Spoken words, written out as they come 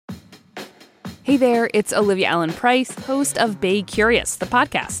Hey there, it's Olivia Allen Price, host of Bay Curious, the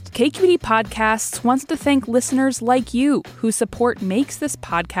podcast. KQED Podcasts wants to thank listeners like you whose support makes this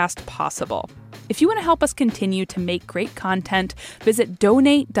podcast possible. If you want to help us continue to make great content, visit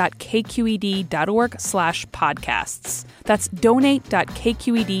donate.kqed.org/podcasts. That's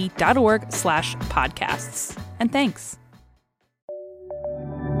donate.kqed.org/podcasts. And thanks.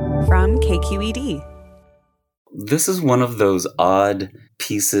 From KQED. This is one of those odd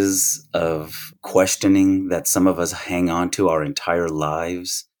pieces of questioning that some of us hang on to our entire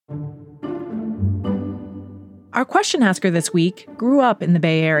lives. Our question asker this week grew up in the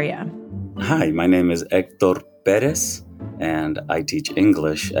Bay Area. Hi, my name is Hector Perez, and I teach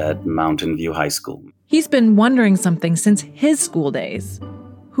English at Mountain View High School. He's been wondering something since his school days.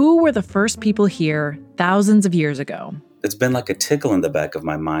 Who were the first people here thousands of years ago? It's been like a tickle in the back of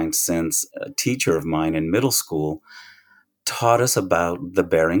my mind since a teacher of mine in middle school taught us about the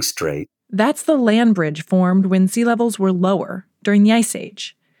Bering Strait. That's the land bridge formed when sea levels were lower during the Ice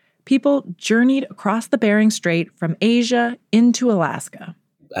Age. People journeyed across the Bering Strait from Asia into Alaska.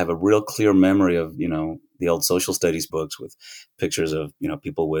 I have a real clear memory of, the old social studies books with pictures of,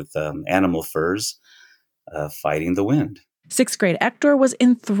 people with animal furs fighting the wind. Sixth grade Hector was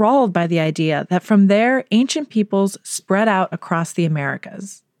enthralled by the idea that from there, ancient peoples spread out across the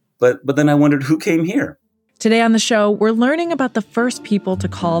Americas. But then I wondered who came here. Today on the show, we're learning about the first people to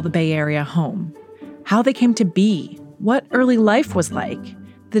call the Bay Area home, how they came to be, what early life was like,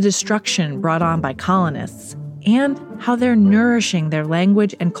 the destruction brought on by colonists, and how they're nourishing their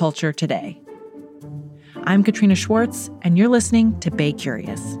language and culture today. I'm Katrina Schwartz, and you're listening to Bay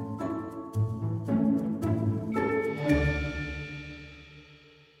Curious.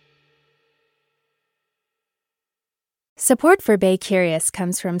 Support for Bay Curious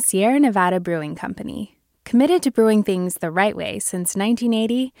comes from Sierra Nevada Brewing Company, committed to brewing things the right way since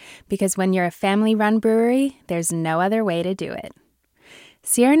 1980, because when you're a family-run brewery, there's no other way to do it.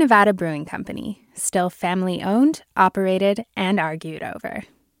 Sierra Nevada Brewing Company, still family-owned, operated, and argued over.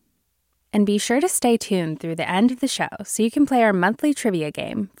 And be sure to stay tuned through the end of the show so you can play our monthly trivia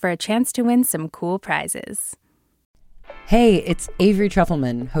game for a chance to win some cool prizes. Hey, it's Avery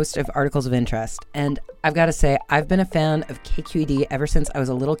Trufelman, host of Articles of Interest, and I've got to say, I've been a fan of KQED ever since I was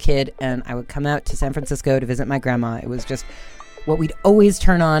a little kid, and I would come out to San Francisco to visit my grandma. It was just what we'd always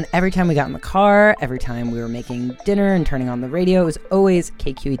turn on every time we got in the car, every time we were making dinner and turning on the radio. It was always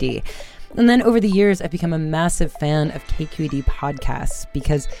KQED. And then over the years, I've become a massive fan of KQED podcasts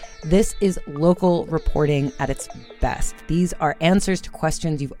because this is local reporting at its best. These are answers to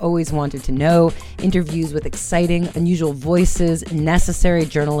questions you've always wanted to know, interviews with exciting, unusual voices, necessary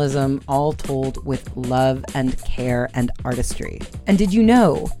journalism, all told with love and care and artistry. And did you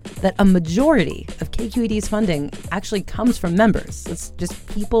know that a majority of KQED's funding actually comes from members? It's just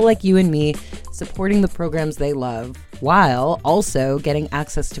people like you and me supporting the programs they love, while also getting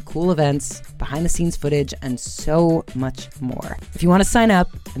access to cool events, behind-the-scenes footage, and so much more. If you want to sign up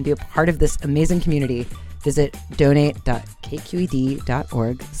and be a part of this amazing community, visit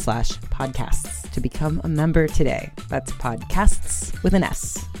donate.kqed.org/podcasts to become a member today. That's podcasts with an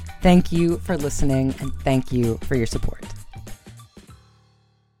S. Thank you for listening, and thank you for your support.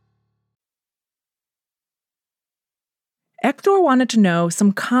 Hector wanted to know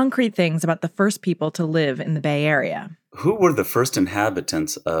some concrete things about the first people to live in the Bay Area. Who were the first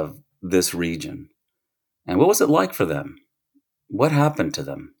inhabitants of this region? And what was it like for them? What happened to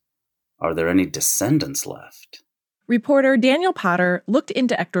them? Are there any descendants left? Reporter Daniel Potter looked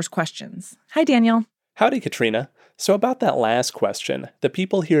into Hector's questions. Hi, Daniel. Howdy, Katrina. So about that last question, the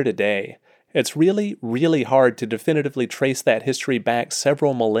people here today, it's really, really hard to definitively trace that history back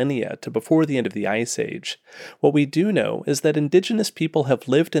several millennia to before the end of the Ice Age. What we do know is that indigenous people have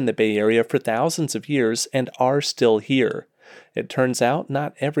lived in the Bay Area for thousands of years and are still here. It turns out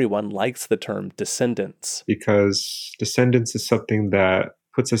not everyone likes the term descendants. Because descendants is something that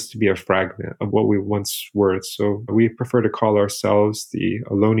puts us to be a fragment of what we once were. So we prefer to call ourselves the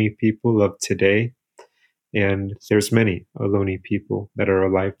Ohlone people of today. And there's many Ohlone people that are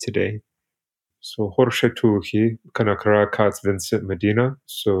alive today. So Jorge Tuuhi, Kanakara Katz Vincent Medina.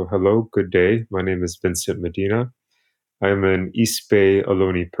 So hello, good day. My name is Vincent Medina. I'm an East Bay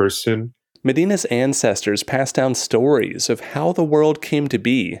Ohlone person. Medina's ancestors passed down stories of how the world came to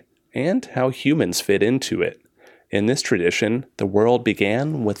be and how humans fit into it. In this tradition, the world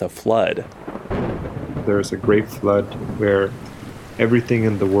began with a flood. There's a great flood where everything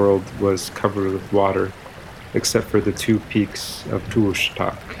in the world was covered with water, except for the two peaks of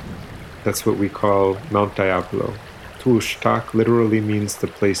Tuushtak. That's what we call Mount Diablo. Tuushtak literally means the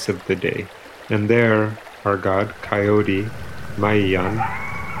place of the day. And there, our god, Coyote, Mayan,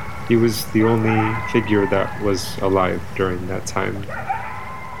 He was the only figure that was alive during that time.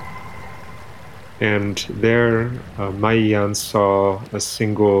 And there, Maiyan saw a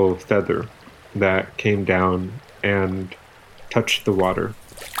single feather that came down and touched the water.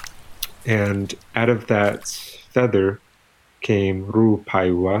 And out of that feather came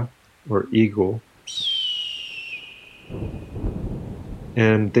Ru'upaiwa, or eagle.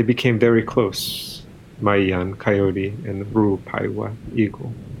 And they became very close, Maiyan, coyote, and Ru'upaiwa,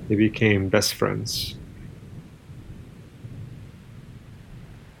 eagle. They became best friends.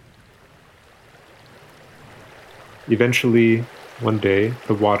 Eventually, one day,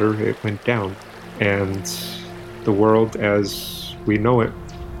 the water, it went down, and the world as we know it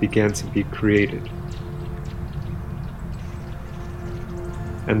began to be created.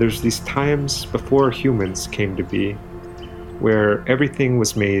 And there's these times before humans came to be where everything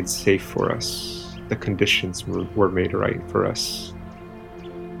was made safe for us. The conditions were made right for us.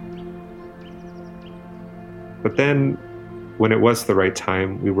 But then, when it was the right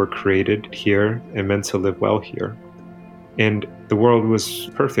time, we were created here and meant to live well here. And the world was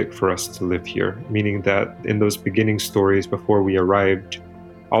perfect for us to live here, meaning that in those beginning stories before we arrived,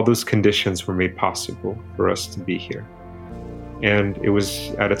 all those conditions were made possible for us to be here. And it was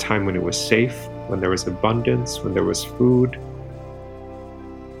at a time when it was safe, when there was abundance, when there was food.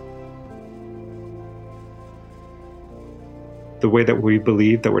 The way that we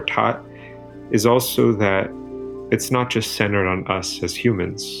believe, that we're taught, is also that it's not just centered on us as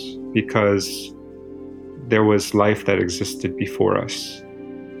humans, because there was life that existed before us.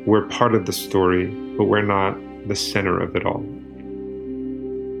 We're part of the story, but we're not the center of it all.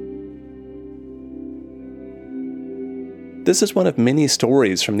 This is one of many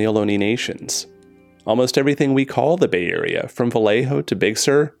stories from the Ohlone Nations. Almost everything we call the Bay Area, from Vallejo to Big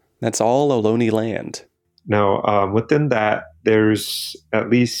Sur, that's all Ohlone land. Now, within that, there's at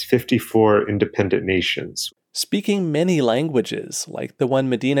least 54 independent nations. Speaking many languages, like the one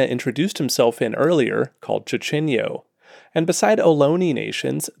Medina introduced himself in earlier, called Chochenyo. And beside Ohlone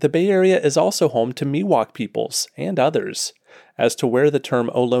nations, the Bay Area is also home to Miwok peoples and others. As to where the term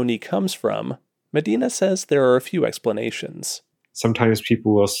Ohlone comes from, Medina says there are a few explanations. Sometimes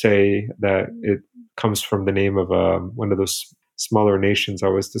people will say that it comes from the name of one of those smaller nations I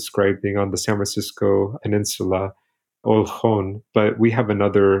was describing on the San Francisco Peninsula, Olkhon, but we have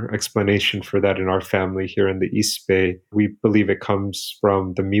another explanation for that in our family here in the East Bay. We believe it comes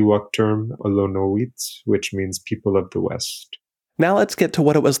from the Miwok term, Olonowit, which means people of the West. Now let's get to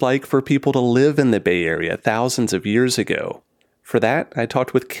what it was like for people to live in the Bay Area thousands of years ago. For that, I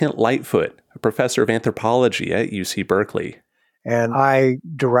talked with Kent Lightfoot, a professor of anthropology at UC Berkeley. And I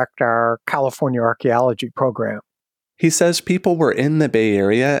direct our California archaeology program. He says people were in the Bay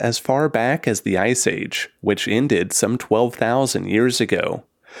Area as far back as the Ice Age, which ended some 12,000 years ago.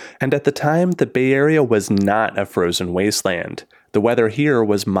 And at the time, the Bay Area was not a frozen wasteland. The weather here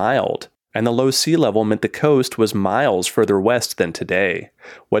was mild, and the low sea level meant the coast was miles further west than today.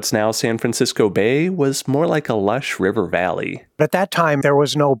 What's now San Francisco Bay was more like a lush river valley. But at that time, there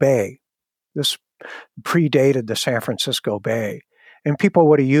was no bay. This predated the San Francisco Bay, and people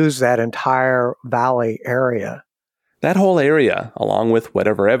would have used that entire valley area. That whole area, along with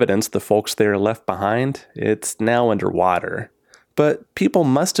whatever evidence the folks there left behind, it's now underwater. But people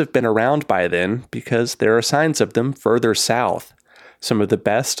must have been around by then because there are signs of them further south. Some of the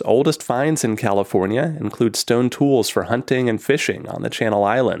best, oldest finds in California include stone tools for hunting and fishing on the Channel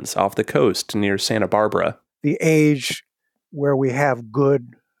Islands off the coast near Santa Barbara. The age where we have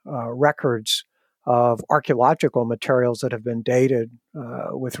good records of archaeological materials that have been dated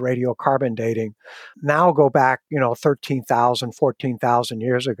with radiocarbon dating now go back, 13,000, 14,000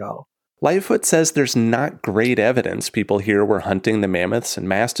 years ago. Lightfoot says there's not great evidence people here were hunting the mammoths and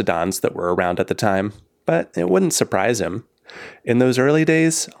mastodons that were around at the time, but it wouldn't surprise him. In those early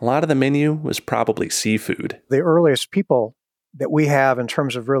days, a lot of the menu was probably seafood. The earliest people that we have in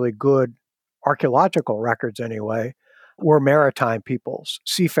terms of really good archaeological records anyway were maritime peoples,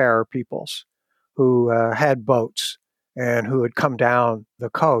 seafarer peoples, who had boats and who had come down the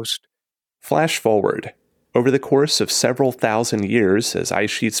coast. Flash forward. Over the course of several thousand years, as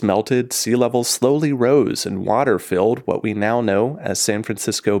ice sheets melted, sea levels slowly rose and water filled what we now know as San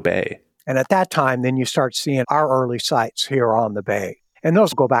Francisco Bay. And at that time, then you start seeing our early sites here on the bay. And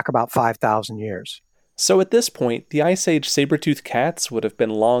those go back about 5,000 years. So at this point, the Ice Age saber-toothed cats would have been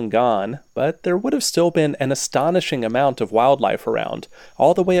long gone, but there would have still been an astonishing amount of wildlife around,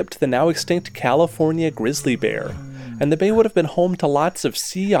 all the way up to the now extinct California grizzly bear. And the bay would have been home to lots of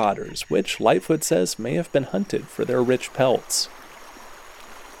sea otters, which Lightfoot says may have been hunted for their rich pelts.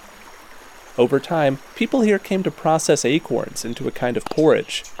 Over time, people here came to process acorns into a kind of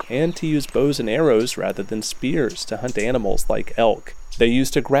porridge, and to use bows and arrows rather than spears to hunt animals like elk. They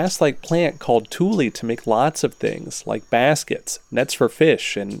used a grass-like plant called tule to make lots of things, like baskets, nets for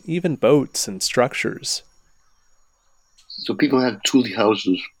fish, and even boats and structures. So people had tule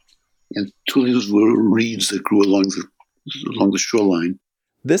houses, and tules were reeds that grew along the shoreline.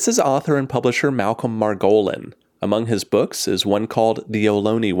 This is author and publisher Malcolm Margolin. Among his books is one called The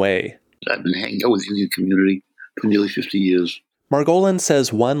Ohlone Way. I've been hanging out with the Indian community for nearly 50 years. Margolin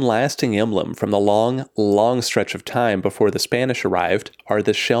says one lasting emblem from the long stretch of time before the Spanish arrived are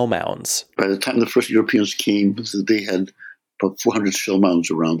the shell mounds. By the time the first Europeans came, they had about 400 shell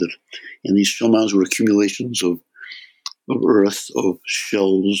mounds around it. And these shell mounds were accumulations of earth, of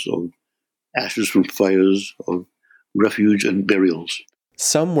shells, of ashes from fires, of refuge and burials.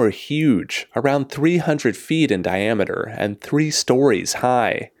 Some were huge, around 300 feet in diameter and 3 stories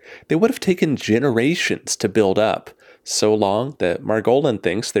high. They would have taken generations to build up, so long that Margolin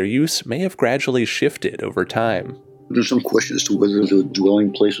thinks their use may have gradually shifted over time. There's some question as to whether they were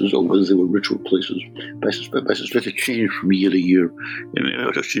dwelling places or whether they were ritual places. But I suspect it changed from year to year.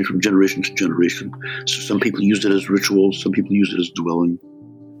 It changed from generation to generation. So some people used it as ritual, some people used it as dwelling.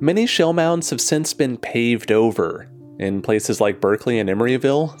 Many shell mounds have since been paved over. In places like Berkeley and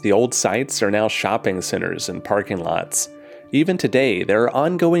Emeryville, the old sites are now shopping centers and parking lots. Even today, there are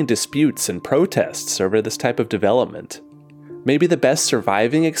ongoing disputes and protests over this type of development. Maybe the best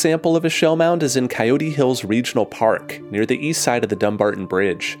surviving example of a shell mound is in Coyote Hills Regional Park, near the east side of the Dumbarton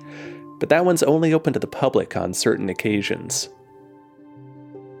Bridge. But that one's only open to the public on certain occasions.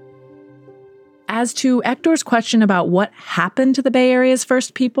 As to Ektor's question about what happened to the Bay Area's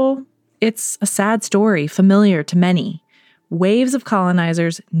first people, it's a sad story familiar to many. Waves of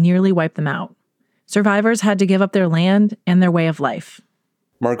colonizers nearly wiped them out. Survivors had to give up their land and their way of life.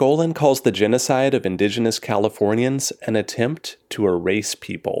 Margolin calls the genocide of indigenous Californians an attempt to erase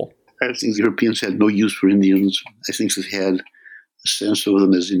people. I think the Europeans had no use for Indians. I think they had a sense of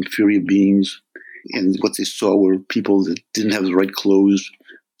them as inferior beings. And what they saw were people that didn't have the right clothes,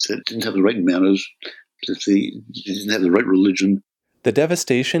 that didn't have the right manners, that they didn't have the right religion. The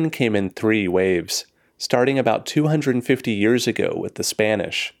devastation came in 3 waves, starting about 250 years ago with the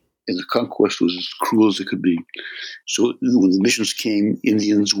Spanish. And the conquest was as cruel as it could be. So when the missions came,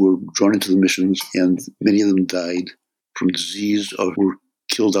 Indians were drawn into the missions, and many of them died from disease or were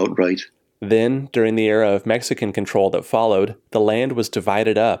killed outright. Then, during the era of Mexican control that followed, the land was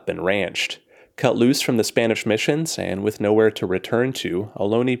divided up and ranched. Cut loose from the Spanish missions, and with nowhere to return to,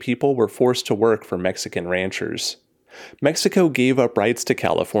 Ohlone people were forced to work for Mexican ranchers. Mexico gave up rights to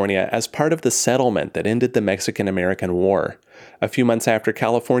California as part of the settlement that ended the Mexican-American War. A few months after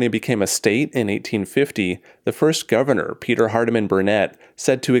California became a state in 1850, the first governor, Peter Hardeman Burnett,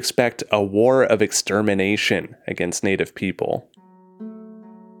 said to expect a war of extermination against Native people.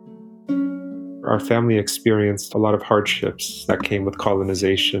 Our family experienced a lot of hardships that came with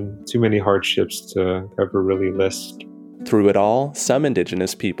colonization, too many hardships to ever really list. Through it all, some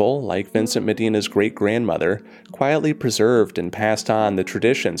indigenous people, like Vincent Medina's great-grandmother, quietly preserved and passed on the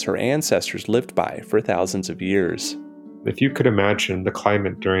traditions her ancestors lived by for thousands of years. If you could imagine the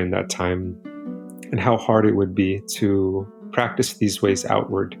climate during that time and how hard it would be to practice these ways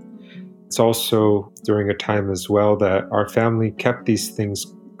outward. It's also during a time as well that our family kept these things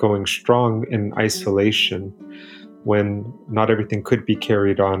going strong in isolation when not everything could be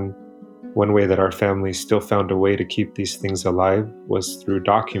carried on. One way that our family still found a way to keep these things alive was through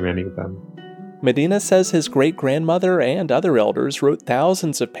documenting them. Medina says his great-grandmother and other elders wrote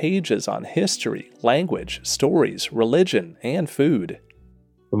thousands of pages on history, language, stories, religion, and food.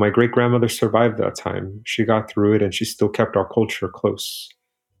 But my great-grandmother survived that time. She got through it and she still kept our culture close,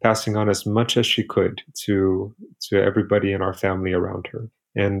 passing on as much as she could to everybody in our family around her.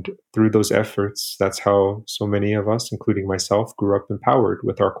 And through those efforts, that's how so many of us, including myself, grew up empowered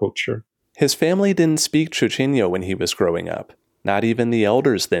with our culture. His family didn't speak Chochenyo when he was growing up. Not even the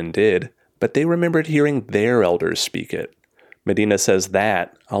elders then did, but they remembered hearing their elders speak it. Medina says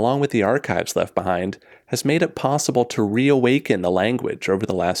that, along with the archives left behind, has made it possible to reawaken the language over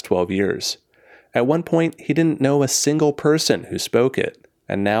the last 12 years. At one point, he didn't know a single person who spoke it,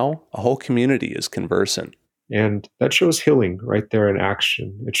 and now a whole community is conversant. And that shows healing right there in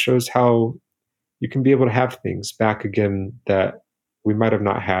action. It shows how you can be able to have things back again that we might have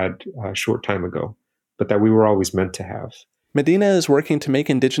not had a short time ago, but that we were always meant to have. Medina is working to make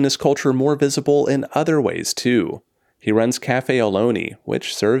indigenous culture more visible in other ways, too. He runs Cafe Ohlone,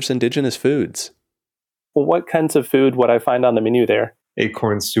 which serves indigenous foods. Well, what kinds of food would I find on the menu there?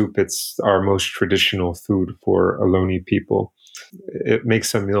 Acorn soup, it's our most traditional food for Ohlone people. It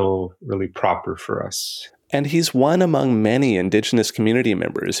makes a meal really proper for us. And he's one among many Indigenous community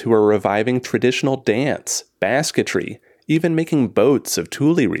members who are reviving traditional dance, basketry, even making boats of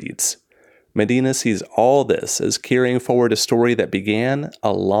tule reeds. Medina sees all this as carrying forward a story that began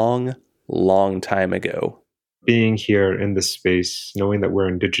a long, long time ago. Being here in this space, knowing that we're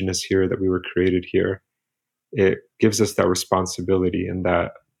Indigenous here, that we were created here, it gives us that responsibility and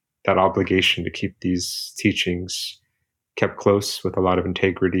that obligation to keep these teachings kept close with a lot of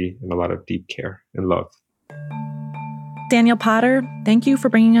integrity and a lot of deep care and love. Daniel Potter, thank you for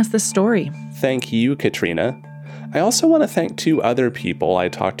bringing us this story. Thank you, Katrina. I also want to thank two other people I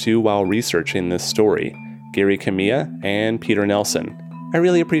talked to while researching this story, Gary Camilla and Peter Nelson. I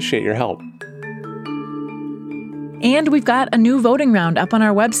really appreciate your help. And we've got a new voting round up on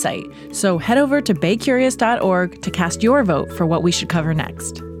our website, so head over to baycurious.org to cast your vote for what we should cover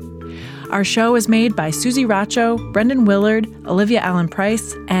next. Our show is made by Susie Racho, Brendan Willard, Olivia Allen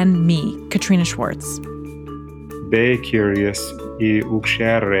Price, and me, Katrina Schwartz. Bay Curious I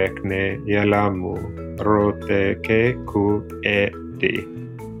uksherekne yalamu rote ke ku edi.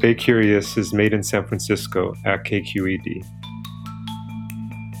 Bay Curious is made in San Francisco at KQED.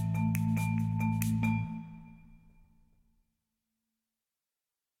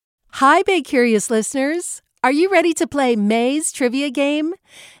 Hi, Bay Curious listeners. Are you ready to play May's Trivia Game?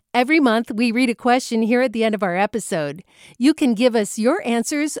 Every month, we read a question here at the end of our episode. You can give us your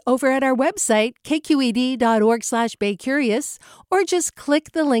answers over at our website, kqed.org/baycurious, or just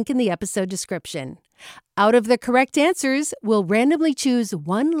click the link in the episode description. Out of the correct answers, we'll randomly choose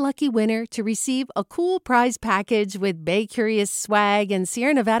one lucky winner to receive a cool prize package with Bay Curious swag and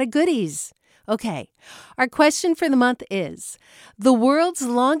Sierra Nevada goodies. Okay, our question for the month is, the world's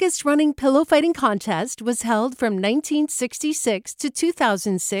longest-running pillow fighting contest was held from 1966 to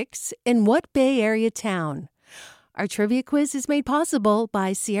 2006 in what Bay Area town? Our trivia quiz is made possible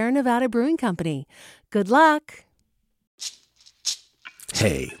by Sierra Nevada Brewing Company. Good luck!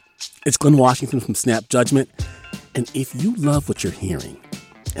 Hey, it's Glenn Washington from Snap Judgment, and if you love what you're hearing,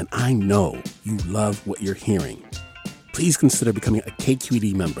 and I know you love what you're hearing, please consider becoming a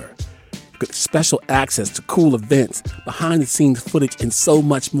KQED member. Get special access to cool events, behind-the-scenes footage, and so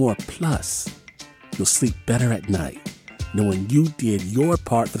much more. Plus, you'll sleep better at night knowing you did your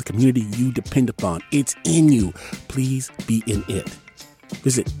part for the community you depend upon. It's in you. Please be in it.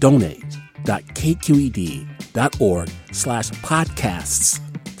 Visit donate.kqed.org/podcasts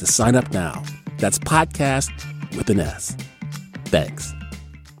to sign up now. That's podcast with an S. Thanks.